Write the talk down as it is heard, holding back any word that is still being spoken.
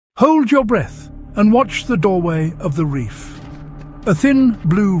Hold your breath and watch the doorway of the reef. A thin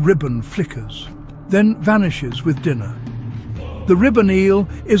blue ribbon flickers, then vanishes with dinner. The ribbon eel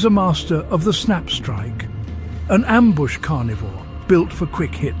is a master of the snap strike, an ambush carnivore built for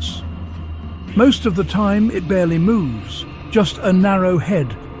quick hits. Most of the time it barely moves, just a narrow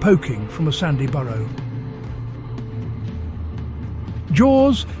head poking from a sandy burrow.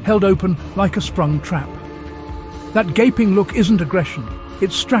 Jaws held open like a sprung trap. That gaping look isn't aggression,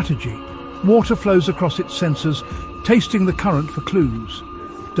 it's strategy. Water flows across its sensors, tasting the current for clues.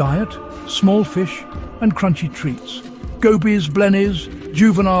 Diet, small fish and crunchy treats. Gobies, blennies,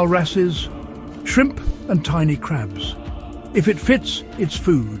 juvenile wrasses, shrimp and tiny crabs. If it fits, it's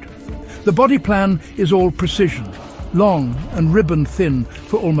food. The body plan is all precision, long and ribbon thin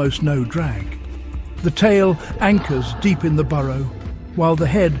for almost no drag. The tail anchors deep in the burrow, while the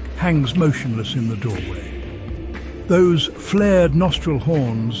head hangs motionless in the doorway. Those flared nostril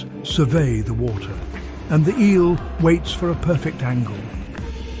horns survey the water, and the eel waits for a perfect angle.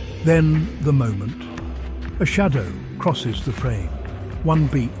 Then the moment. A shadow crosses the frame. One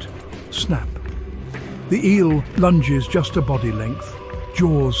beat, snap. The eel lunges just a body length,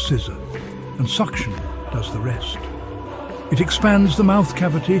 jaws scissor, and suction does the rest. It expands the mouth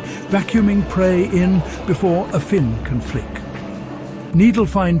cavity, vacuuming prey in before a fin can flick.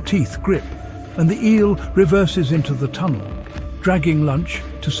 Needle-fine teeth grip, and the eel reverses into the tunnel, dragging lunch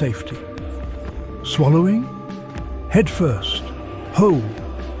to safety. Swallowing? Head first, whole,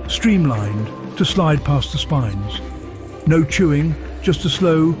 streamlined to slide past the spines. No chewing, just a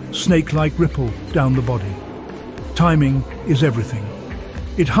slow, snake-like ripple down the body. Timing is everything.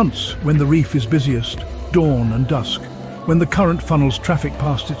 It hunts when the reef is busiest, dawn and dusk, when the current funnels traffic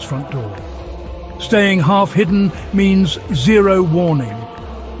past its front door. Staying half-hidden means zero warning,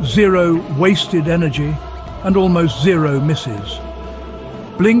 zero wasted energy, and almost zero misses.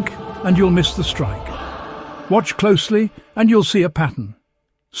 Blink and you'll miss the strike. Watch closely and you'll see a pattern.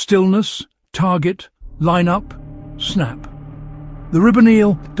 Stillness, target, line up, snap. The ribbon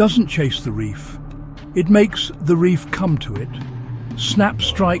eel doesn't chase the reef. It makes the reef come to it. Snap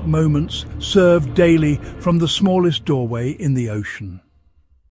strike moments served daily from the smallest doorway in the ocean.